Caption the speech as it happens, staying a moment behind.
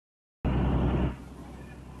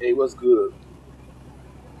Hey, what's good?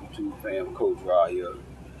 YouTube fam, Coach Rod here,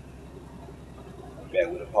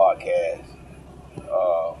 back with a podcast.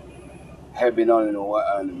 Uh, have been on in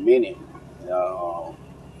a minute. Uh,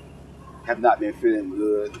 have not been feeling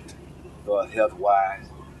good, health wise.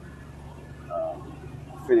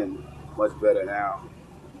 Feeling much better now.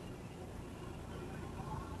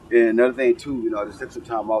 And another thing too, just took some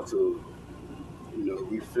time off to,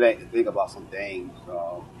 reflect and think about some things.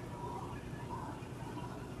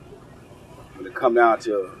 When it come down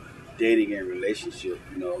to dating and relationship,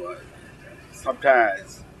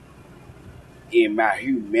 sometimes in my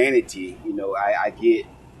humanity, I get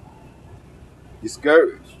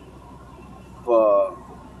discouraged for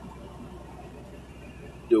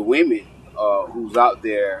the women who's out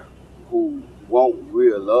there who want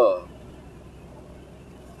real love.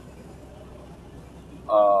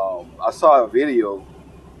 I saw a video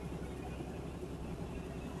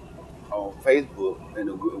on Facebook, and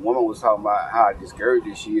the woman was talking about how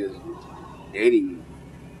discouraged she is dating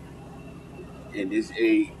in this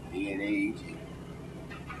age,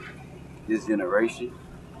 this generation,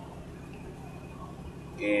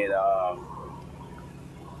 and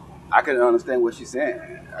I can understand what she's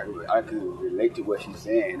saying. I can relate to what she's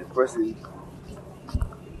saying. The person,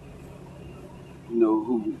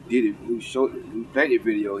 who did it, who played the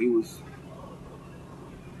video, he was,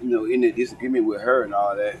 in a disagreement with her and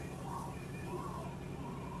all that.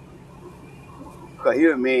 Cause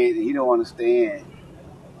he's a man, and he don't understand,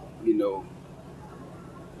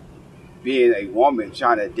 being a woman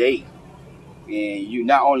trying to date, and you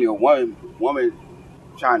not only a woman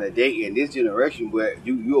trying to date in this generation, but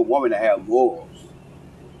you're a woman that has morals.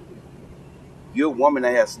 You're a woman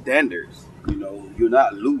that has standards. You're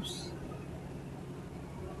not loose.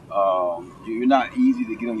 You're not easy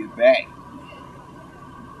to get on your back.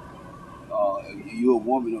 You're a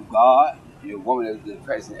woman of God. You're a woman that's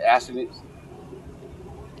practicing abstinence.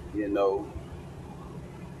 In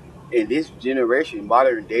this generation,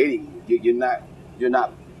 modern dating, you're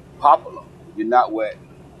not popular. You're not what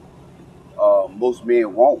most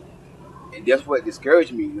men want, and that's what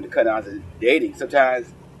discouraged me when it comes down to dating.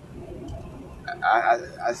 Sometimes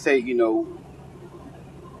I say,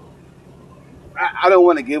 I don't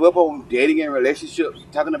want to give up on dating and relationships,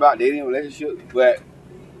 talking about dating and relationships, but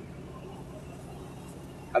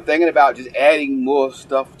I'm thinking about just adding more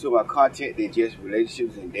stuff to my content than just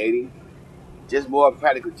relationships and dating, just more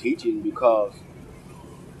practical teaching, because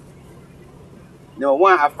number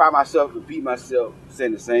one, I find myself repeating myself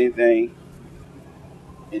saying the same thing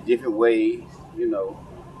in different ways.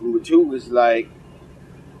 Number two is like,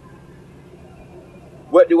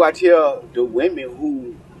 what do I tell the women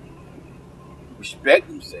who respect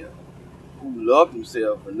themselves, who love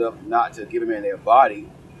themselves enough not to give a man their body,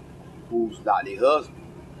 who's not their husband?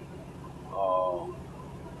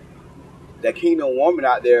 That kingdom woman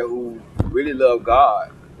out there who really love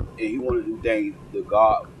God, and he want to do things the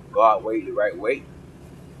God way, the right way.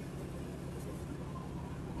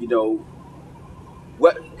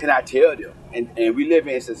 What can I tell them? And we live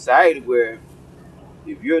in a society where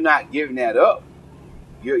if you're not giving that up,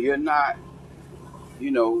 you're not,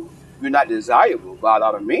 you're not desirable by a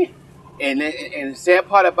lot of men. And the sad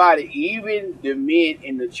part about it, even the men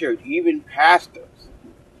in the church, even pastors,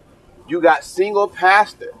 you got single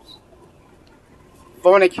pastors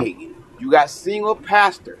fornicating. You got single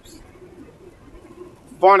pastors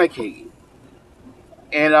fornicating.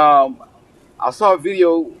 And I saw a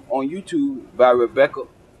video on YouTube by Rebecca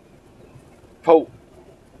Pope.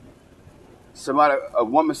 A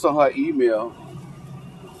woman sent her email,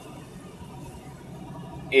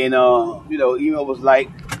 and email was like,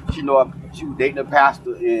 she was dating a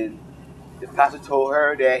pastor, and the pastor told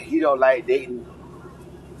her that he don't like dating.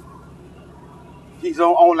 He's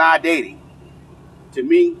on online dating. To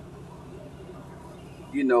me,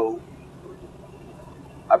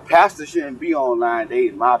 a pastor shouldn't be online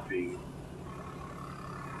dating, in my opinion.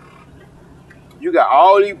 You got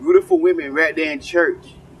all these beautiful women right there in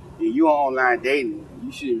church, and you on online dating.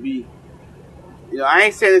 You shouldn't be. I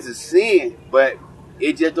ain't saying it's a sin, but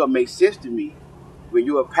it just don't make sense to me when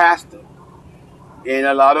you're a pastor. And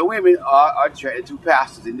a lot of women are attracted to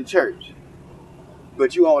pastors in the church,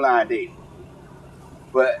 but you online dating.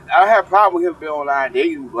 But I don't have a problem with him being online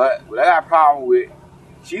dating, but what I got a problem with,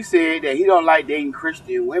 she said that he don't like dating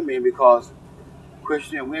Christian women because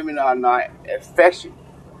Christian women are not affectionate.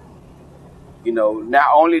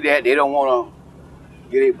 Not only that, they don't want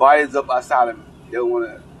to get their bodies up outside of, they don't want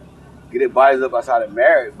to get their bodies up outside of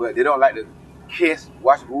marriage, but they don't like to kiss,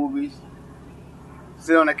 watch movies,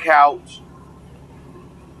 sit on the couch,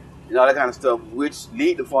 and all that kind of stuff, which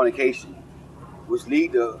lead to fornication, which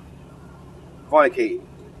lead to fornicating.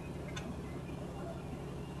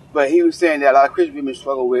 But he was saying that a lot of Christian women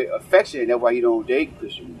struggle with affection, and that's why he don't date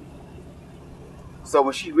Christian women. So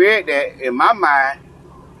when she read that, in my mind,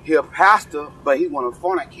 he a pastor, but he want to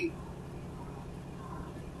fornicate.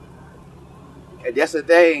 And that's the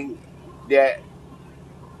thing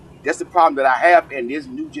that's the problem that I have in this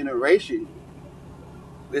new generation.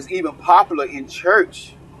 It's even popular in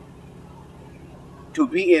church to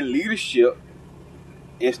be in leadership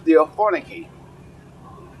and still fornicate.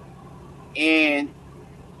 And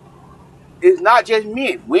it's not just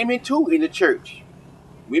men, women too in the church.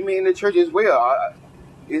 Women in the church as well.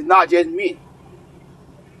 It's not just men.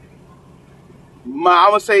 I'm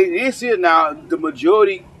going to say this here now, the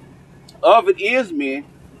majority of it is men,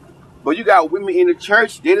 but you got women in the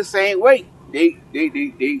church, they're the same way. They're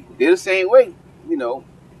the same way, you know.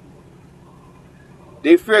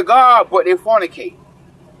 They fear God, but they fornicate.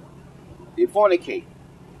 They fornicate.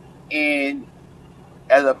 And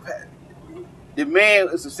the man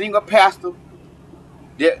is a single pastor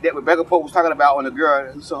that Rebecca Pope was talking about on the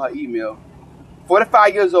girl who saw her email.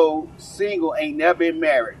 45 years old, single, ain't never been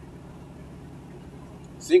married.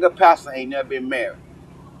 Single pastor ain't never been married.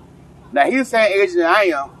 Now he's the same age than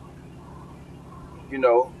I am, you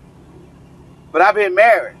know, but I've been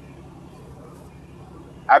married.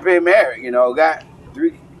 You know, got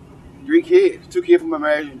three kids, 2 kids from my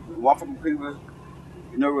marriage, 1 from a previous,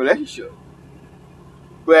 relationship.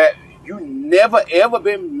 But you never ever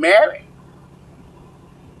been married.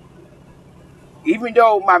 Even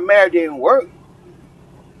though my marriage didn't work,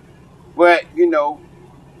 but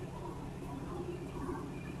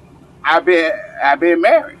I've been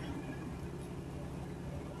married.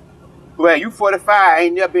 Well, you 45,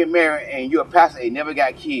 ain't never been married, and you're a pastor, ain't never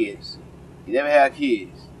got kids. You never had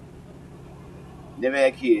kids. Never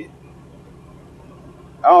had kids.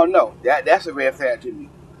 I don't know. That's a red flag to me.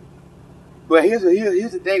 But here's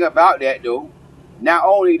the thing about that though. Not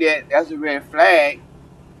only that's a red flag,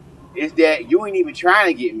 is that you ain't even trying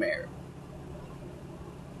to get married.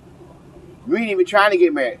 You ain't even trying to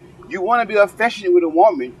get married. You want to be affectionate with a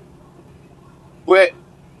woman, but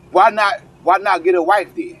why not get a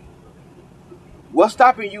wife then? What's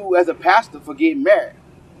stopping you as a pastor for getting married?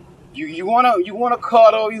 You wanna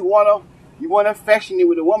cuddle, you wanna affectionate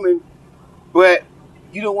with a woman, but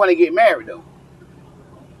you don't want to get married though.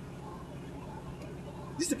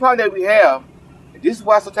 This is the problem that we have. This is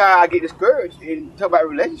why sometimes I get discouraged and talk about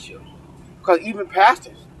relationships. Because even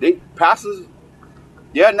pastors,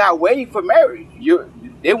 they're not waiting for marriage.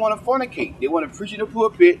 They want to fornicate. They want to preach in the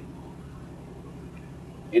pulpit,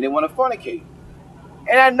 and they want to fornicate.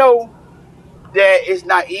 And I know that it's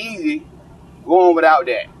not easy going without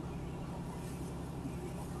that.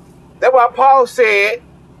 That's why Paul said,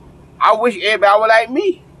 I wish everybody were like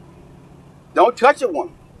me. Don't touch a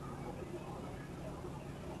woman.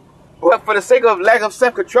 But for the sake of lack of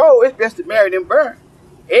self-control, it's best to marry and burn.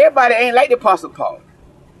 Everybody ain't like the Apostle Paul.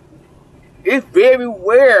 It's very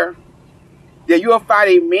rare that you'll find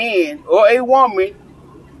a man or a woman,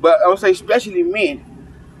 but I would say especially men,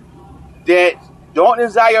 that don't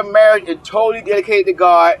desire marriage and totally dedicated to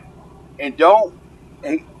God, and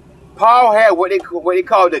Paul had what they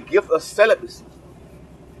call the gift of celibacy.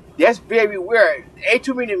 That's very rare. Ain't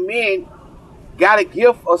too many men got a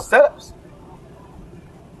gift of celibacy.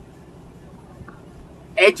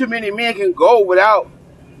 Ain't too many men can go without,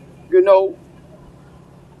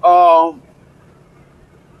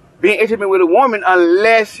 being intimate with a woman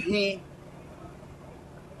unless he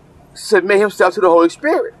submit himself to the Holy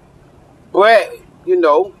Spirit. But,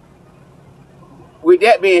 with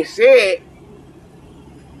that being said,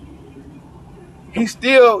 he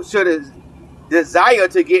still should desire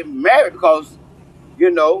to get married because,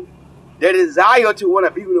 the desire to want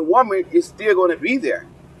to be with a woman is still going to be there.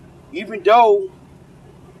 Even though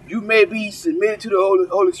you may be submitted to the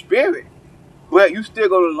Holy Spirit, but you still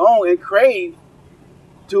going to long and crave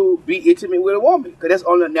to be intimate with a woman because that's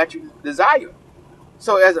only a natural desire.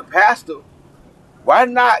 So as a pastor, why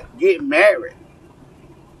not get married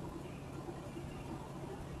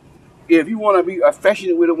if you want to be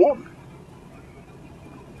affectionate with a woman?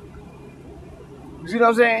 You see what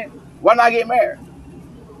I'm saying? Why not get married?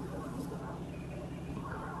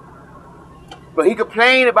 But he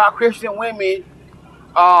complained about Christian women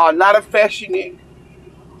not affectionate.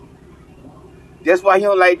 That's why he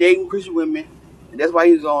don't like dating Christian women, and that's why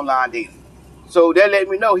he's online dating. So that let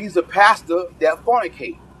me know he's a pastor that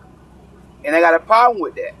fornicate. And I got a problem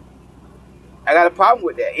with that.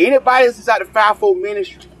 Anybody that's inside the fivefold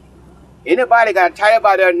ministry, anybody got a title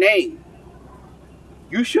by their name,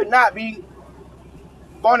 you should not be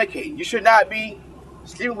fornicating. You should not be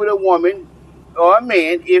sleeping with a woman or a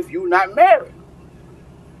man if you're not married.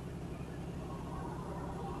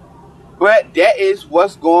 But that is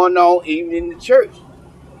what's going on even in the church.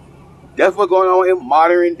 That's what's going on in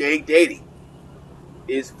modern day dating.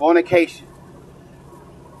 Is fornication.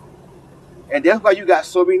 And that's why you got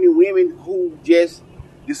so many women who just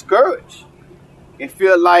discouraged and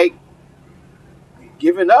feel like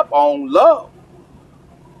giving up on love.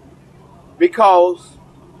 Because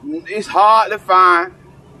it's hard to find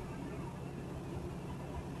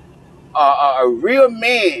a real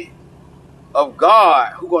man of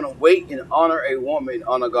God who's going to wait and honor a woman and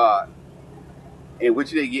honor God, in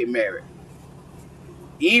which they get married.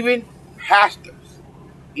 Even pastors.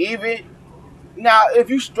 Even now, if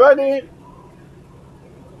you're struggling,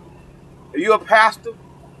 if you're a pastor,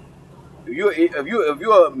 if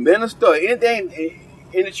you're a minister or anything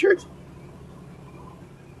in the church,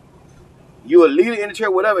 you're a leader in the church,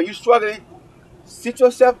 whatever, you're struggling, sit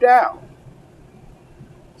yourself down.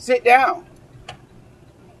 Sit down.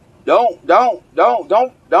 Don't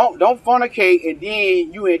fornicate and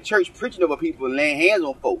then you in church preaching over people and laying hands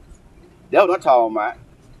on folks. That's what I'm talking about.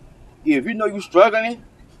 If you know you're struggling,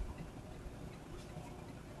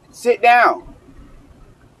 sit down.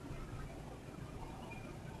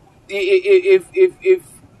 If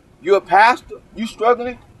you're a pastor, you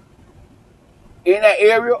struggling in that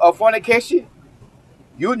area of fornication,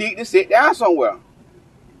 you need to sit down somewhere.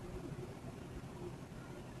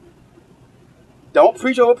 Don't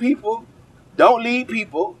preach over people. Don't lead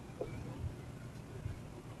people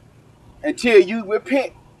until you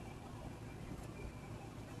repent.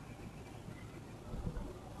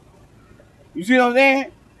 You see what I'm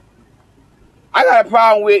saying? I got a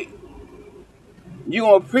problem with you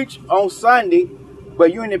gonna preach on Sunday,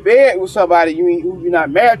 but you in the bed with somebody who you're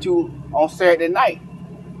not married to on Saturday night.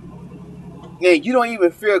 And you don't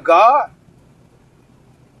even fear God.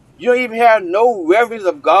 You don't even have no reverence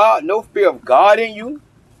of God, no fear of God in you.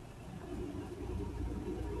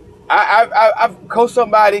 I've coached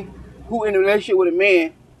somebody who in a relationship with a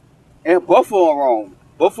man, and both of them wrong.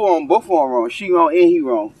 Both of them wrong. She wrong and he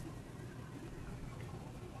wrong.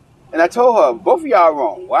 And I told her, both of y'all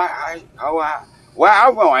wrong. Why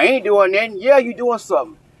I'm wrong? I ain't doing nothing. Yeah, you doing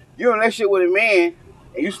something. You're in a relationship with a man,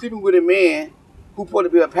 and you sleeping with a man who supposed to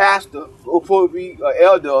be a pastor, or supposed to be an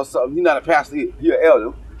elder or something. He's not a pastor, he's an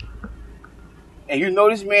elder. And you know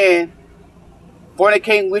this man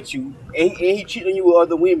fornicating with you, and he cheating on you with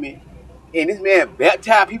other women, and this man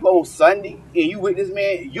baptized people on Sunday, and you with this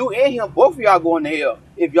man, you and him, both of y'all going to hell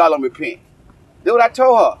if y'all don't repent. That's what I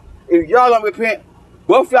told her. If y'all don't repent,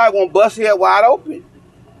 both of y'all going to bust hell wide open.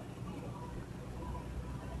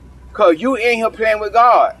 Because you and him playing with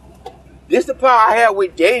God. This is the problem I have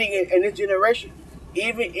with dating in this generation.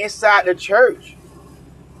 Even inside the church.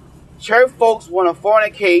 Church folks want to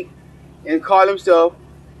fornicate and call themselves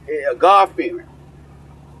a God-fearing.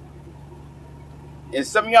 And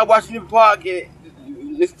some of y'all watching this podcast,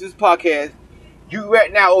 listen to this podcast, you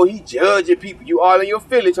right now, oh, he judging people. You all in your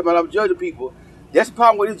feelings talking about I'm judging people. That's the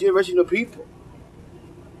problem with this generation of people.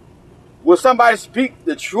 Will somebody speak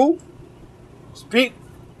the truth? Speak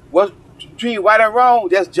what's between right and wrong?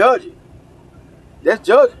 That's judging. That's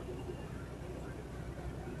judging.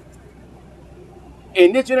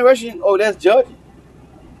 In this generation, oh, that's judging.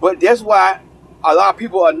 But that's why a lot of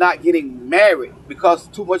people are not getting married, because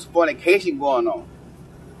too much fornication going on.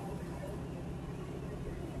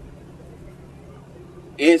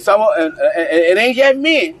 And it ain't just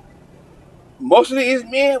men. Mostly it's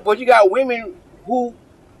men, but you got women who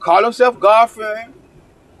call themselves God-fearing,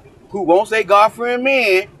 who won't say God-fearing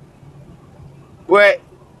men, but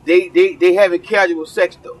they having casual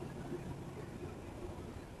sex though.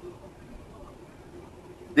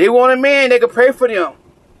 They want a man that can pray for them.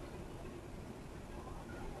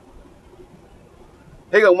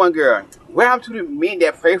 They got one girl. What happened to the men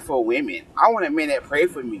that pray for women? I want a man that pray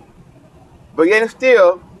for me. But yet and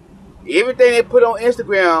still, everything they put on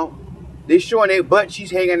Instagram, they showing their butt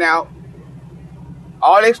cheeks hanging out.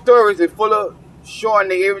 All their stories are full of showing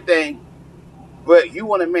their everything. But you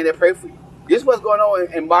want a man that pray for you. This is what's going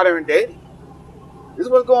on in modern dating. This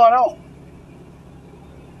is what's going on.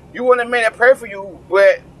 You want a man that pray for you,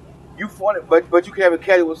 but you can have a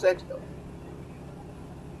casual sex though.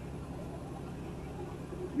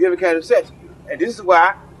 You have a casual sex. And this is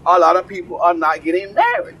why a lot of people are not getting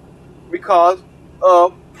married. Because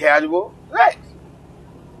of casual sex.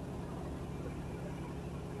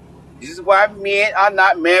 This is why men are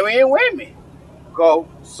not marrying women. Because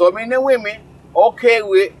so many women okay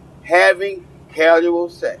with having casual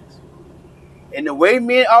sex. And the way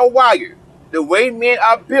men are wired, the way men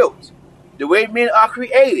are built, the way men are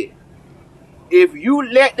created, if you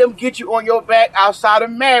let them get you on your back outside of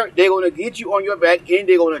marriage, they're going to get you on your back and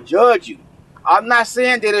they're going to judge you. I'm not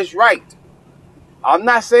saying that it's right. I'm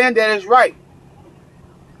not saying that it's right.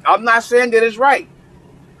 I'm not saying that it's right.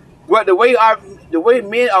 But the way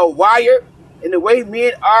men are wired and the way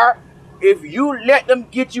men are, if you let them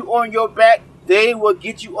get you on your back, they will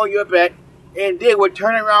get you on your back, and they will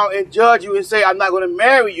turn around and judge you and say, I'm not going to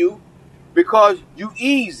marry you because you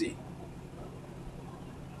easy.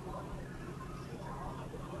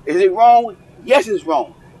 Is it wrong? Yes, it's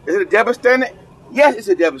wrong. Is it a double standard? Yes, it's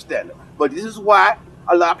a double standard. But this is why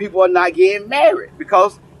a lot of people are not getting married,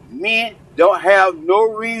 because men don't have no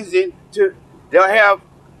reason to. They'll have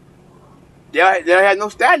no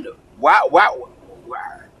standard. Why?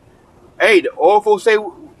 Hey, the old folks say,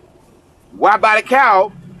 why buy the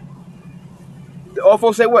cow? The old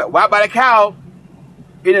folks say what? Why buy the cow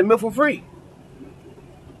in the milk for free?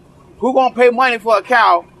 Who gonna pay money for a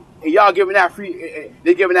cow and y'all giving out free?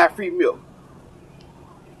 They're giving out free milk.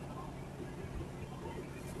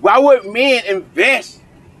 Why would men invest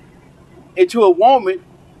into a woman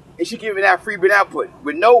and she giving out free bin output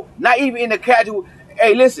with no, not even in the casual?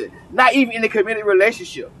 Hey, listen, not even in a committed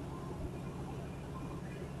relationship.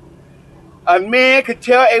 A man could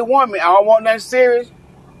tell a woman, I don't want nothing serious.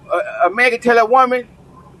 A man could tell a woman,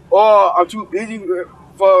 oh, I'm too busy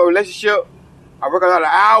for a relationship. I work a lot of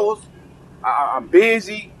hours. I'm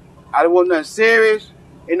busy. I don't want nothing serious.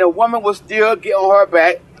 And the woman will still get on her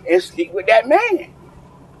back and sleep with that man.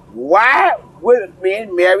 Why would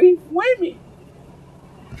men marry women?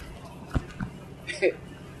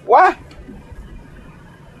 Why?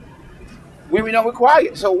 Women don't require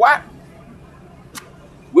it. So why?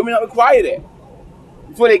 Women don't require that.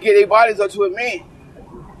 Before they get their bodies up to a man.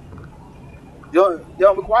 They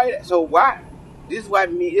don't require that. So why? This is why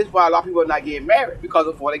a lot of people are not getting married, because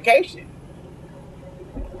of fornication.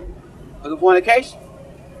 Because of fornication.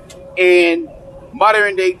 And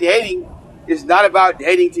modern day dating is not about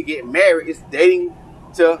dating to get married. It's dating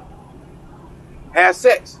to have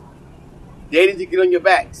sex. Dating to get on your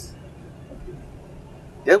backs.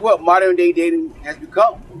 That's what modern day dating has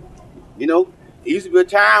become. You know, it used to be a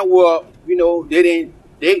time where, you know, they didn't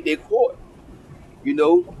date, they court. You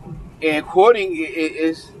know, and courting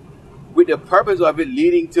is with the purpose of it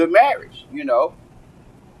leading to marriage, you know.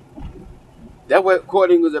 That's what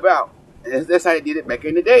courting was about. And that's how they did it back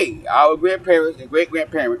in the day. Our grandparents and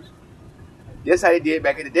great-grandparents, that's how they did it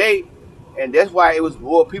back in the day. And that's why it was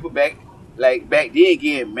more people back then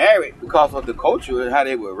getting married, because of the culture and how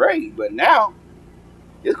they were raised. But now,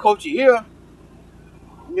 this culture here,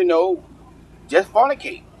 you know, just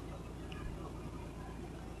fornicate.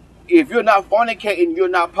 If you're not fornicating, you're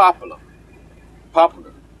not popular.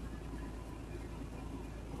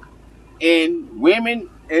 And women,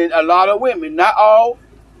 and a lot of women, not all,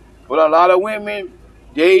 but a lot of women,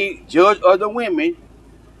 they judge other women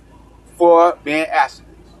for being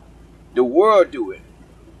abstinent. The world do it.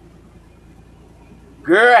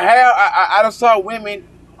 Girl, I done saw women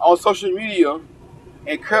on social media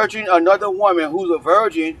encouraging another woman who's a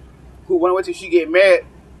virgin, who won't wait till she get married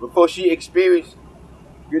before she experienced,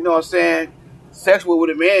 you know what I'm saying, sex with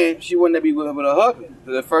a man. She wanted to be with her husband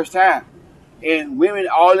for the first time. And women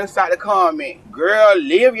all inside the comment, girl,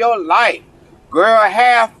 live your life. Girl,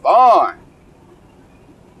 have fun.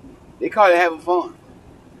 They call it having fun.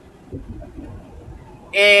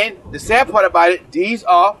 And the sad part about it, these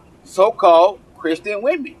are so-called Christian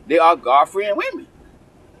women. They are God-fearing women.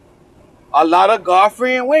 A lot of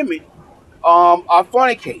God-fearing women are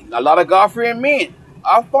fornicating. A lot of God-fearing men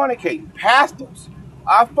are fornicating. Pastors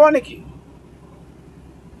are fornicating.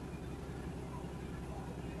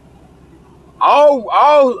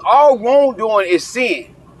 All wrongdoing is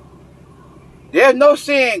sin. There's no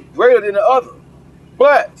sin greater than the other.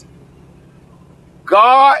 But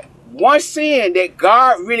God, one sin that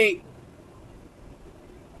God really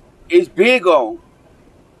is big on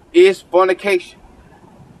is fornication.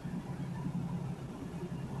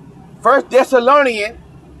 1 Thessalonians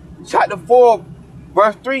chapter 4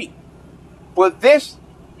 verse 3. For this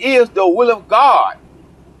is the will of God,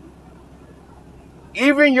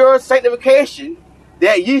 even your sanctification,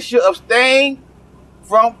 that ye should abstain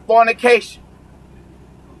from fornication.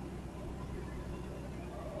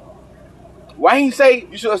 Why he say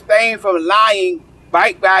you should abstain from lying,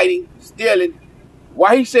 backbiting, stealing?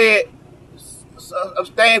 Why he said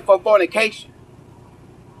abstain from fornication?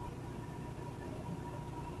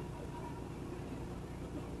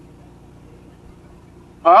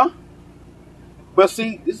 Huh? But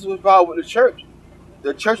see, this is what's wrong with the church.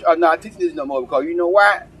 The church are not teaching this no more, because you know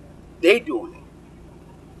why? They doing it.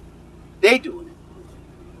 They doing it.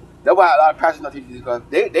 That's why a lot of pastors not teaching this, because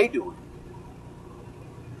they doing it.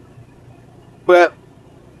 But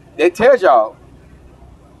they tell y'all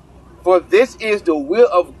For this is the will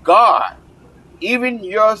of God, even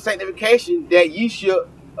your sanctification, that ye should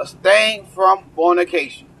abstain from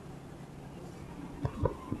fornication.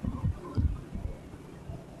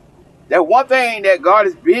 That one thing that God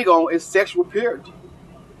is big on is sexual purity.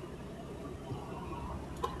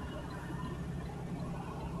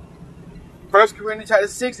 First Corinthians chapter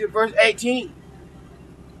 6 and verse 18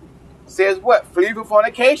 says what? Flee from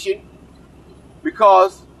fornication,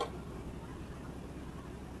 because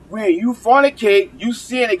when you fornicate, you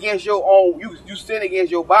sin against your own, you sin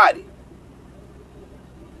against your body.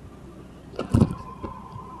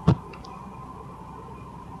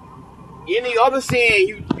 Any other sin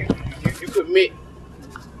you commit,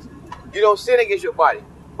 you don't sin against your body.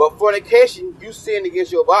 But fornication, you sin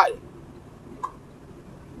against your body.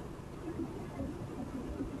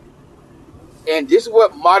 And this is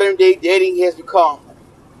what modern day dating has become.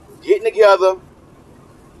 Getting together,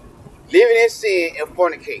 living in sin, and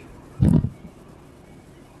fornicating.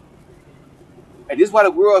 And this is why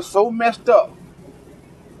the world is so messed up.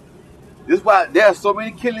 This is why there are so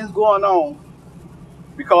many killings going on,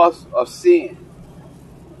 because of sin.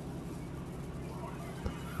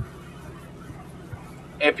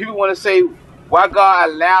 And people want to say, why God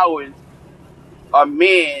allowing a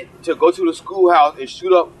man to go to the schoolhouse and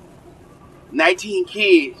shoot up 19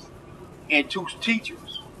 kids and 2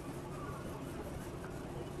 teachers?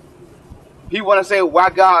 People want to say,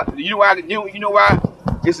 why God? You know why? You know why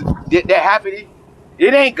that happening?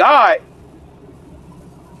 It ain't God.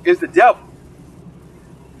 It's the devil.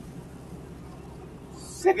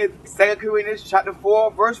 Second Corinthians chapter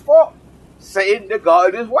 4 verse 4. Satan, the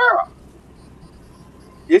God of this world.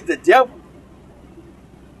 It's the devil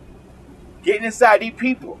getting inside these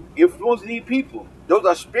people, influencing these people. Those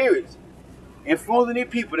are spirits influencing these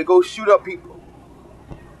people to go shoot up people.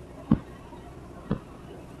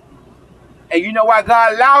 And you know why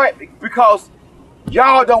God allowed it? Because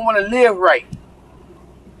y'all don't want to live right.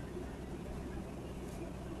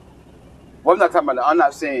 Well, I'm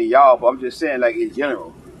not saying y'all, but I'm just saying like in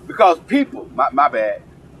general. Because people, my bad.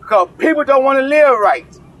 Because people don't want to live right.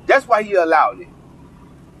 That's why he allowed it.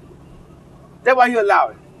 That's why he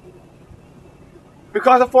allowed it.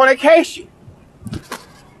 Because of fornication.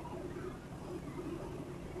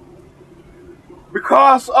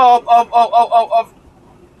 Because of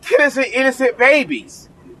innocent babies.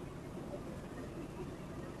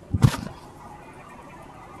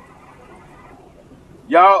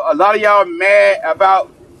 Y'all, a lot of y'all mad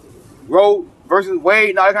about Roe versus Wade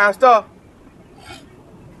and all that kind of stuff.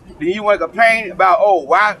 Then you want to complain about, oh,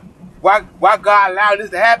 why God allowed this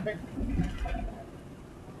to happen?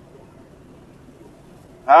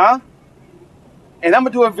 Huh? And I'm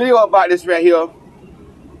gonna do a video about this right here.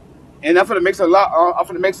 And I'm gonna make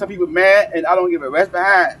some people mad, and I don't give a rest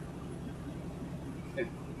behind.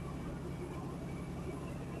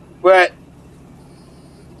 But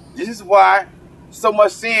this is why so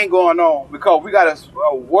much sin going on, because we got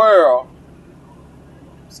a world,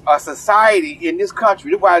 a society in this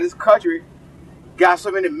country. That's why this country got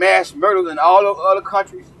so many mass murders in all the other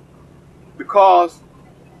countries, because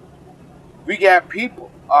we got people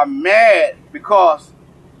are mad because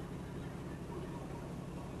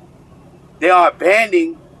they are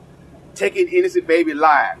abandoning taking innocent baby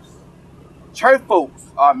lives. Church folks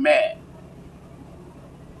are mad.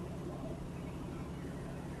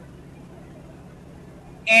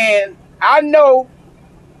 And I know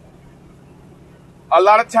a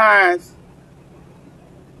lot of times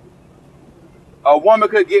a woman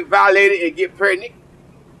could get violated and get pregnant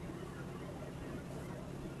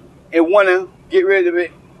and want to get rid of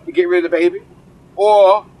the baby,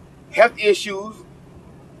 or health issues.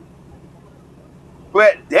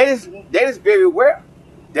 But that is very rare.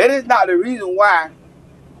 That is not the reason why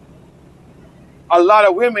a lot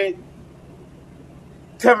of women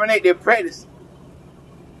terminate their pregnancy.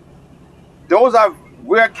 Those are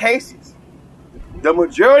rare cases. The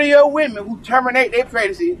majority of women who terminate their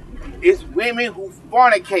pregnancy is women who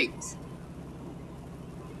fornicate.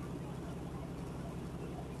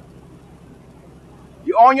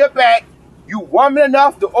 You're on your back. You woman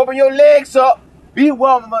enough to open your legs up. Be a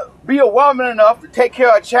woman enough to take care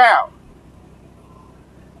of a child.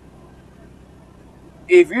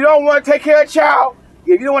 If you don't want to take care of a child,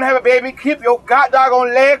 if you don't want to have a baby, keep your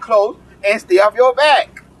goddamn leg closed and stay off your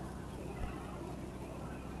back.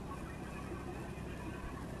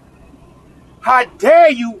 How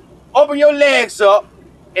dare you open your legs up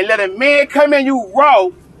and let a man come in you raw,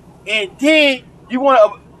 and then you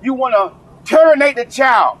wanna terminate the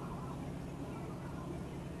child?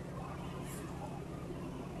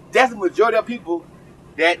 That's the majority of people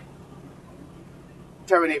that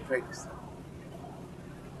terminate pregnancy.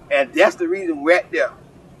 And that's the reason right there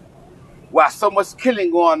why so much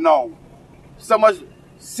killing going on, so much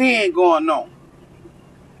sin going on.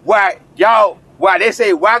 Why they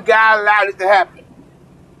say, why God allowed this to happen?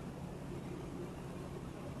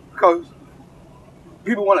 Because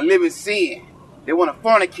people want to live in sin. They want to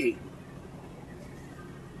fornicate.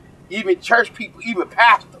 Even church people, even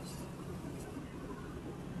pastors.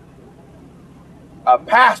 A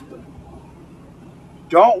pastor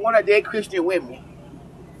don't want to date Christian women.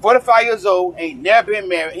 45 years old, ain't never been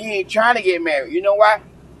married. He ain't trying to get married. You know why?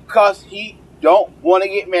 Because he don't want to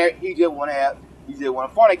get married. He just want to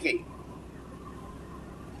fornicate.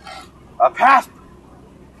 A pastor.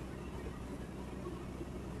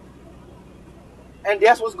 And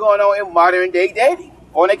that's what's going on in modern day dating.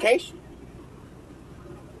 Fornication.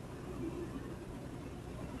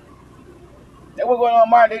 That's what's going on in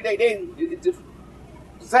modern day dating. It's just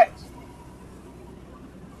sex.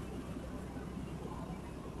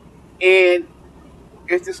 And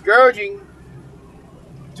it's discouraging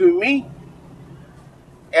to me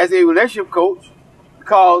as a relationship coach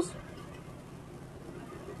because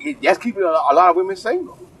that's keeping a lot of women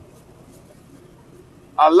single.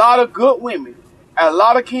 A lot of good women, a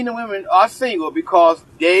lot of kingdom women are single because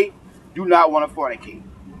they do not want to fornicate.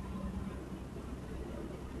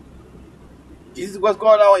 This is what's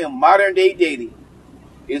going on in modern day dating.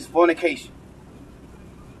 It's fornication.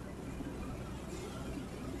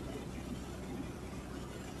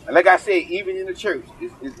 And like I said, even in the church,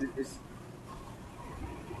 it's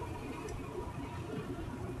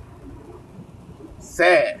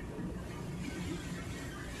sad.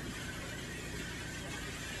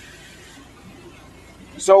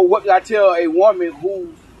 So what do I tell a woman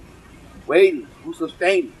who's waiting, who's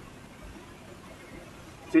sustaining?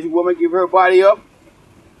 Should a woman give her body up?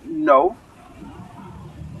 No.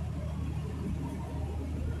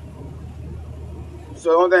 So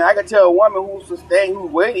the only thing I can tell a woman who's sustaining, who's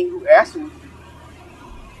waiting, who's asking,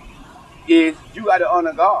 is you got to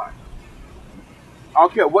honor God. I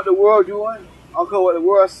don't care what the world doing. I don't care what the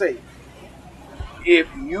world say. If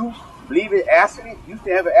you believe in abstinence, you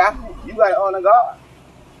stand for abstinence, you got to honor God.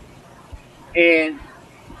 And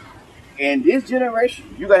in this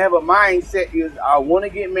generation, you got to have a mindset is, I want to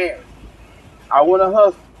get married. I want a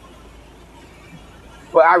husband.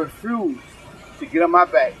 But I refuse to get on my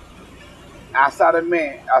back outside of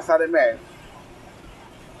marriage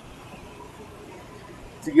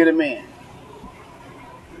to get a man.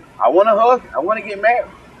 I want a husband. I want to get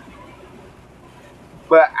married.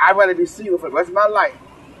 But I'd rather be single for the rest of my life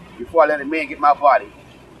before I let a man get my body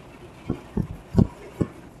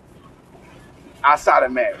outside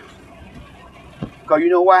of marriage. Because you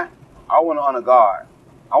know why? I want to honor God.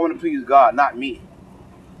 I want to please God, not me.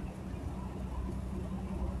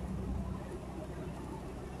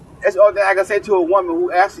 That's the only thing I can say to a woman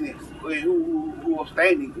who abstinence, who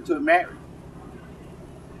abstaining to marriage.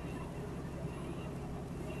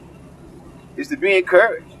 Is to be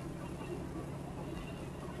encouraged.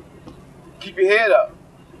 Keep your head up.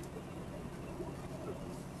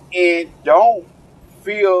 And don't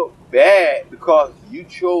feel bad because you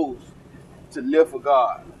chose to live for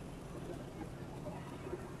God.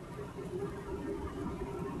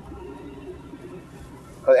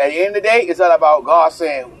 Because at the end of the day, it's all about God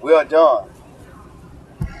saying, well done,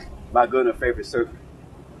 my good and faithful servant.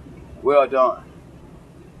 Well done.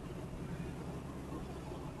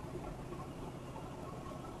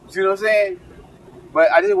 See what I'm saying?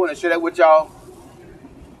 But I just want to share that with y'all.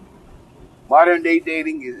 Modern day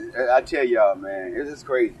dating is, I tell y'all, man, it's just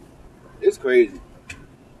crazy. It's crazy.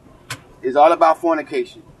 It's all about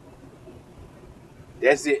fornication.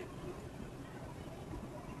 That's it.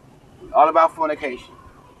 All about fornication.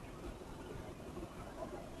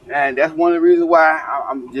 And that's one of the reasons why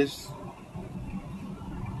I'm just,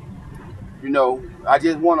 I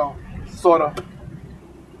just want to sort of,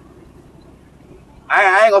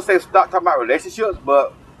 I ain't going to say stop talking about relationships,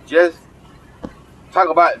 but just talk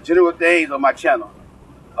about general things on my channel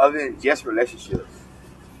other than just relationships.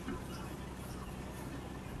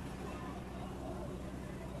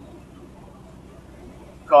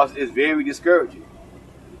 Because it's very discouraging.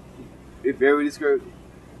 It's very discouraging.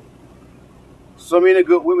 So many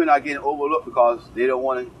good women are getting overlooked because they don't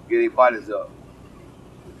want to get their bodies up.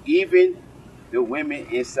 Even the women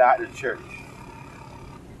inside the church.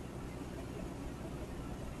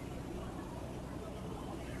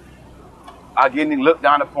 Are getting looked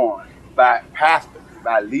down upon by pastors,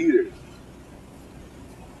 by leaders.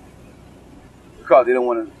 Because they don't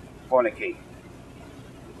want to fornicate.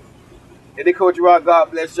 And they Coach Rod,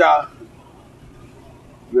 God bless y'all.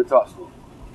 We'll talk soon.